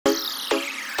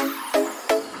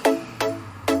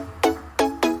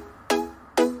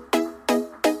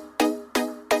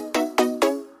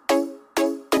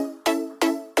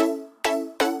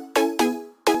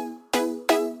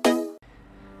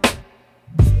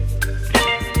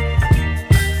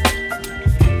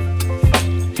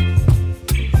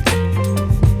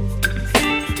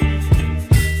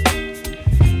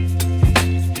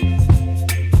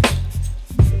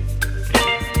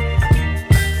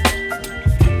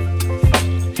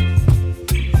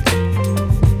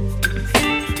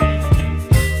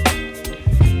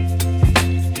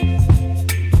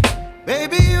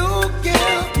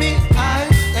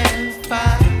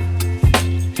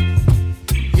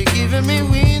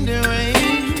wind and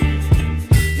rain.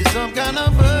 You're some kind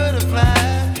of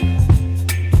butterfly.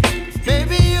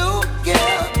 Baby, you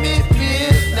give me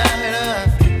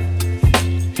midnight.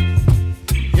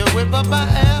 You whip up my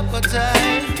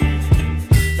appetite.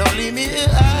 Don't leave me here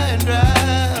high and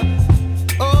dry.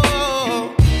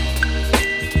 Oh,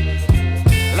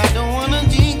 well, I don't wanna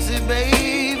jinx it,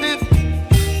 baby,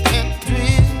 and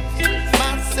twist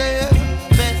myself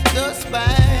at the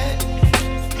spine.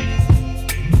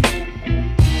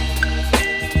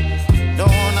 Don't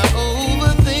wanna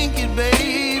overthink it,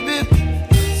 baby.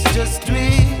 It's just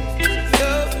twist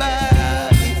your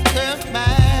body and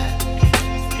mine.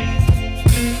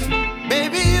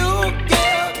 Baby, you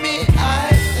give me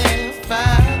ice and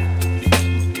fire.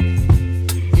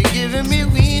 You're giving me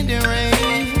wind and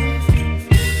rain.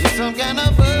 You're some kind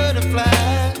of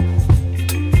butterfly.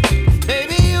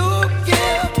 Baby, you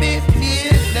give me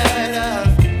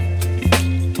midnight.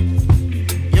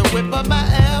 You whip up my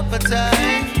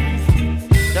appetite.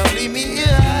 Don't leave me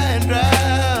here high and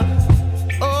dry.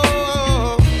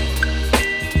 Oh,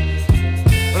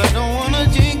 but I don't wanna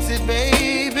jinx it,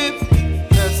 baby.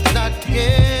 Let's not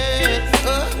get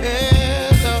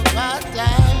ahead of my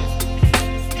time.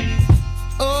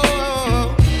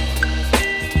 Oh,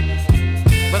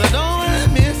 but I don't wanna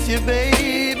miss you,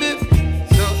 baby.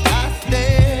 So I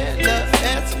stand up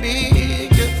and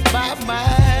speak just my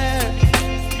mind.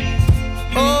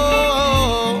 Oh.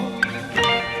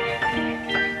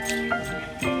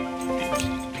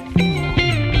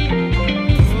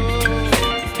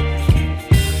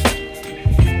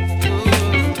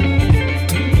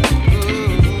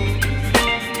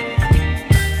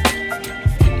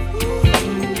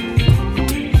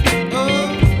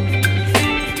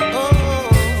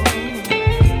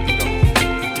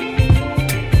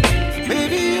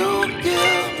 Baby, you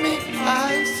give me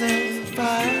ice and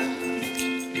fire.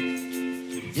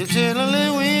 You're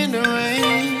chilling wind and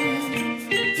rain.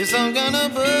 You're some kind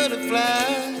of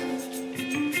butterfly.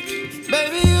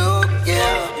 Baby, you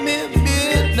give me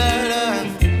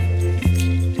midnight.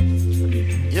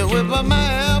 You whip up my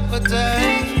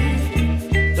appetite.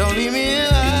 Don't leave me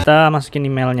here. Kita masukin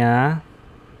emailnya.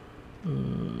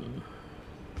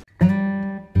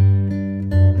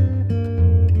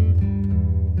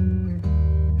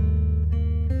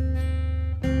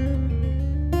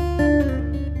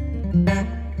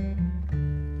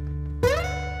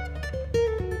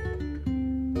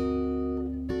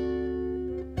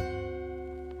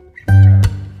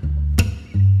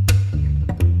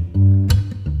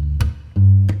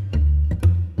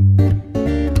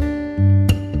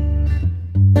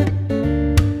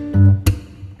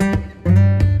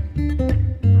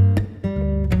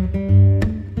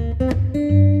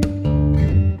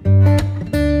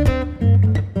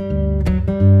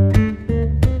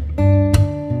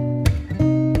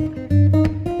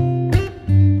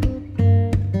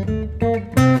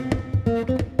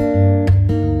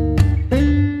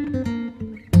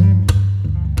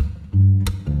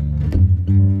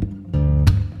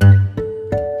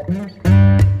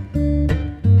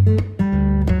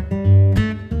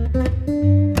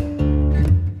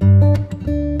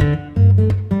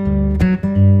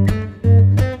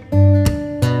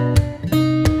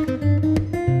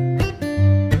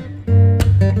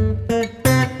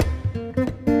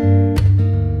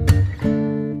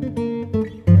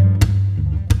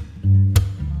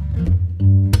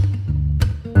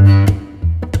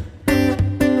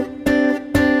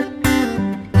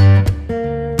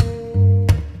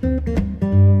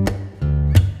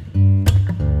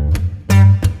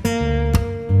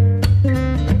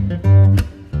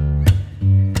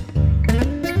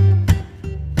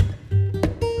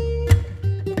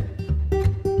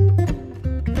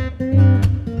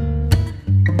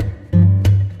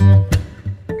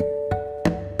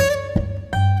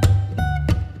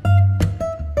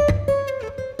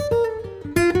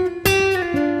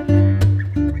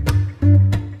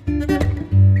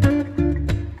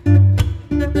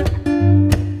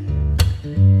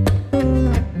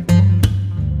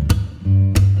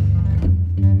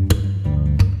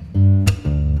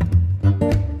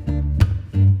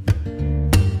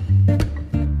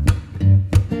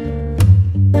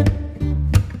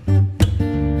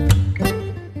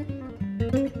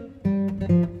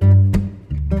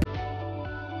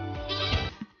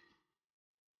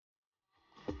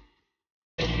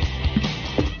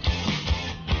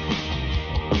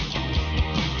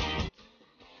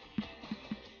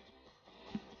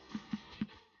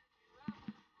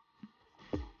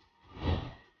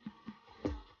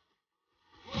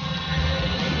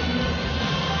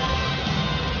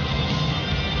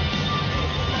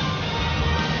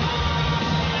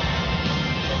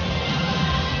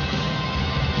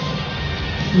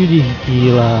 Widih,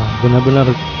 gila, benar-benar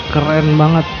keren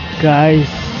banget guys.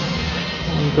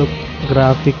 Untuk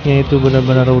grafiknya itu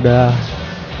benar-benar udah,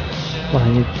 wah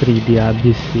ini 3D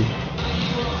habis sih.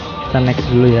 Kita next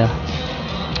dulu ya.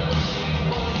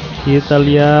 Kita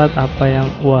lihat apa yang,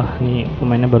 wah nih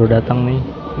pemainnya baru datang nih.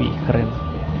 Wih keren,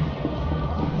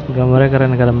 gambarnya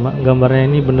keren, gambarnya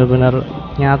ini benar-benar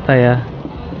nyata ya.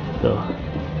 Tuh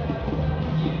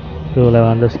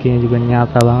Lewandowski juga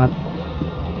nyata banget.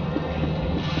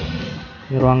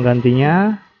 Ini ruang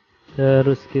gantinya.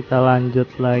 Terus kita lanjut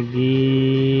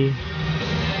lagi.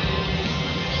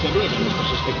 Se ruega a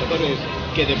nuestros espectadores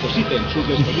que depositen sus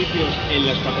desperdicios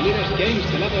en las papeleras que hay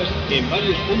instaladas en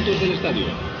varios puntos del estadio.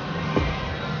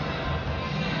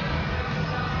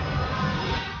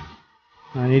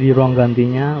 Nah ini di ruang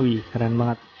gantinya, wih keren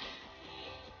banget.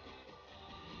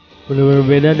 Benar-benar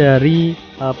beda dari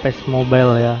PES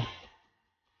Mobile ya.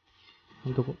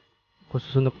 Untuk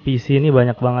khusus untuk PC ini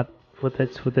banyak banget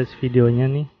footage videonya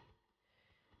nih.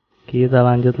 Kita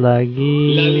lanjut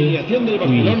lagi.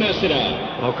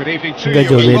 Enggak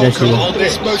jauh beda sih.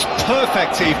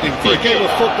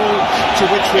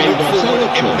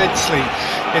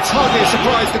 It's hardly a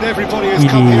surprise that everybody has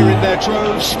come here in their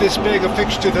droves, this being a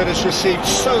fixture that has received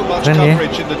so much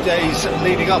coverage in the days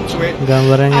leading up to it.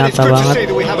 Gambarnya nyata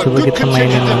banget. Coba kita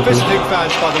mainin nanti.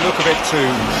 By the look of it too.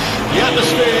 The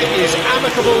atmosphere is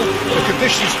amicable, the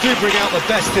conditions do bring out the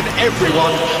best in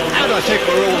everyone, and I think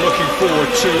we're all looking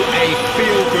forward to a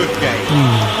feel-good game.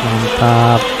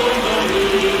 Mantap.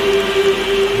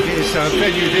 A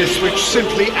venue this which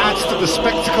simply adds to the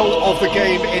spectacle of the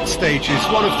game in stages.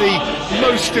 One of the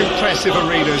most impressive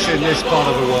arenas in this part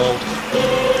of the world.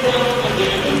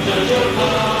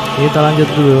 Kita lanjut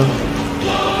dulu.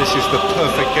 This is the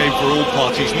perfect game for all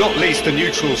parties, not least the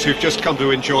neutrals who've just come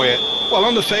to enjoy it. Well,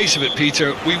 on the face of it,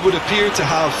 Peter, we would appear to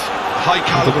have a high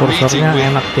caliber meeting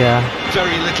with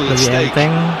very little at stake.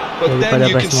 But then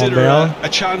you consider a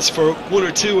chance for one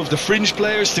or two of the fringe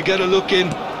players to get a look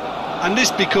in. And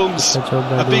this becomes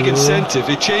a big incentive.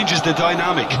 It changes the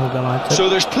dynamic.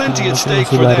 So there's plenty at stake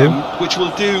for them, which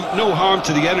will do no harm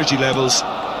to the energy levels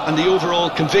and the overall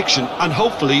conviction and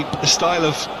hopefully the style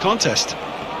of contest.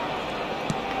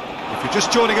 If you're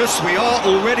just joining us, we are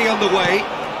already on the way.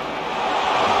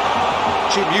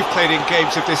 Jim, you've played in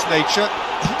games of this nature.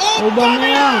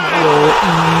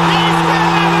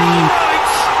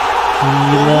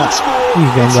 Gila, wih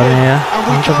gambarnya ya,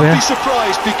 mantap ya,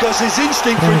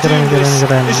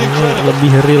 keren. Ini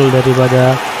lebih real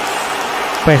daripada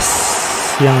PES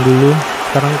yang dulu.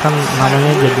 Sekarang kan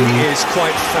namanya jadi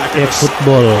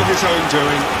eFootball. Wah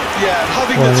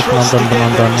ini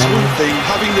penontonnya nih.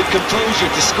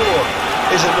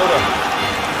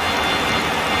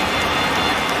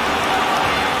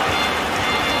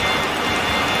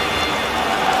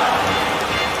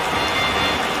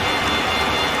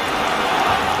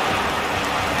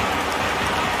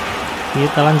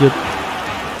 Kita lanjut.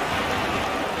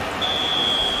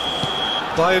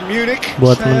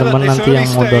 Buat teman-teman nanti yang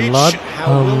mau download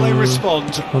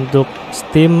untuk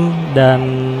Steam dan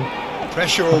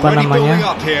apa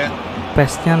namanya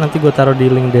PES-nya, nanti gue taruh di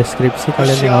link deskripsi.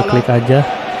 Kalian tinggal klik aja,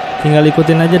 tinggal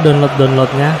ikutin aja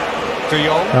downloadnya,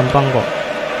 gampang kok.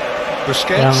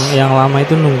 Yang lama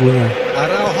itu nunggunya,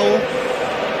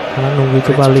 karena nunggu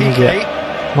itu paling gak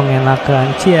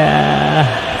mengenakan.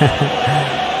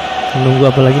 Menunggu,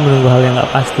 apalagi menunggu hal yang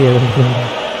nggak pasti ya teman-teman.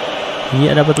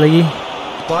 Iya, dapat lagi.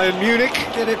 Bayern Munich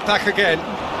get it back again.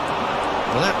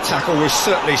 Well, that tackle was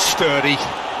certainly sturdy.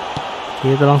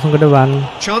 Kita langsung ke depan.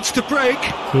 Chance to break.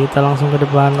 Kita langsung ke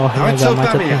depan. Wah, ini agak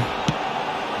macet ya.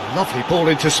 Lovely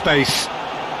ball into space.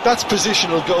 That's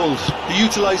positional gold. The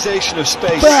utilization of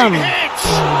space. Bam.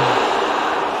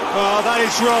 Oh, that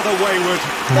is rather wayward.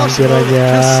 Hampir aja,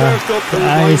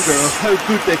 guys. How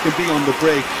good they can be on the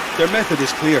break. Their method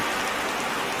is clear.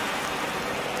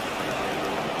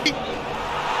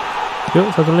 Yuk,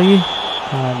 satu lagi.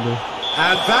 Aduh.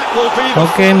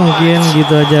 Oke, mungkin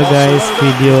gitu aja guys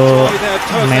video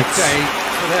match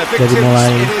dari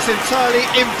mulai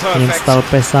install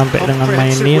PES sampai dengan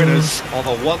mainin.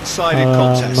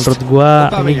 Menurut gua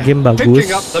ini game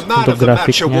bagus untuk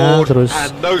grafiknya, terus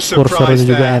kursornya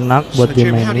juga enak buat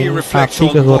dimainin, tapi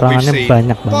kekurangannya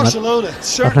banyak banget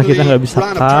karena kita nggak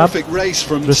bisa tap.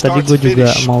 Terus tadi gue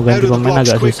juga mau ganti pemain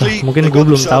agak susah. Mungkin gue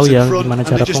belum tahu ya gimana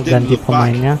cara ganti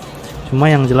pemainnya. Cuma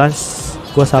yang jelas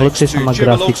gue salut sih sama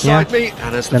grafiknya.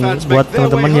 Dan buat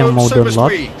teman-teman yang mau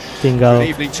download, tinggal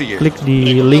klik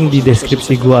di link di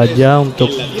deskripsi gue aja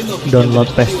untuk download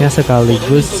PES-nya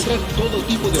sekaligus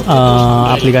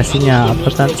aplikasinya,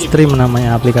 stream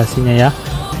namanya aplikasinya ya.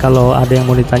 kalau ada yang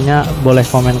mau ditanya boleh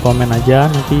komen-komen aja,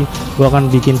 nanti gue akan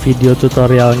bikin video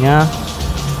tutorialnya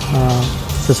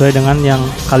sesuai dengan yang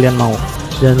kalian mau.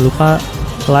 Jangan lupa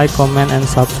like, comment, and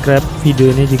subscribe video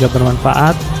ini jika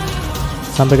bermanfaat.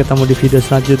 Sampai ketemu di video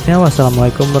selanjutnya.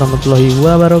 Wassalamualaikum warahmatullahi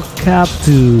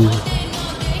wabarakatuh.